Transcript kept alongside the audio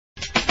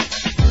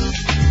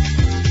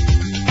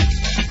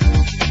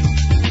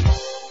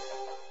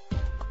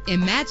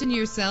Imagine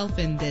yourself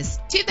in this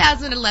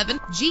 2011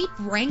 Jeep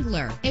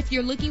Wrangler. If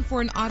you're looking for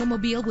an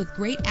automobile with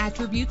great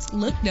attributes,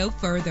 look no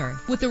further.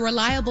 With a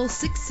reliable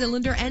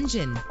 6-cylinder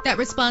engine that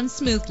responds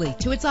smoothly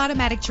to its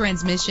automatic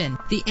transmission,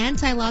 the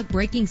anti-lock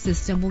braking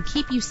system will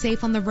keep you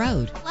safe on the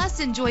road. Plus,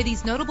 enjoy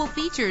these notable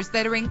features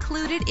that are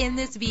included in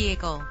this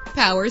vehicle: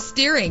 power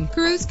steering,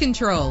 cruise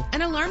control,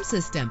 an alarm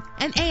system,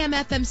 an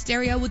AM/FM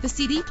stereo with a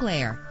CD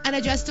player, an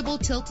adjustable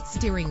tilt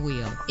steering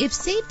wheel. If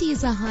safety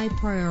is a high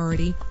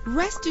priority,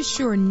 rest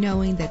assured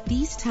knowing that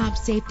these top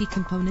safety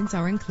components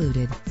are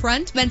included: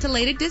 front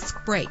ventilated disc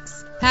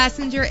brakes,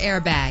 passenger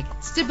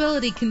airbag,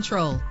 stability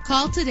control.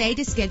 Call today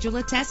to schedule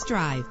a test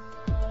drive.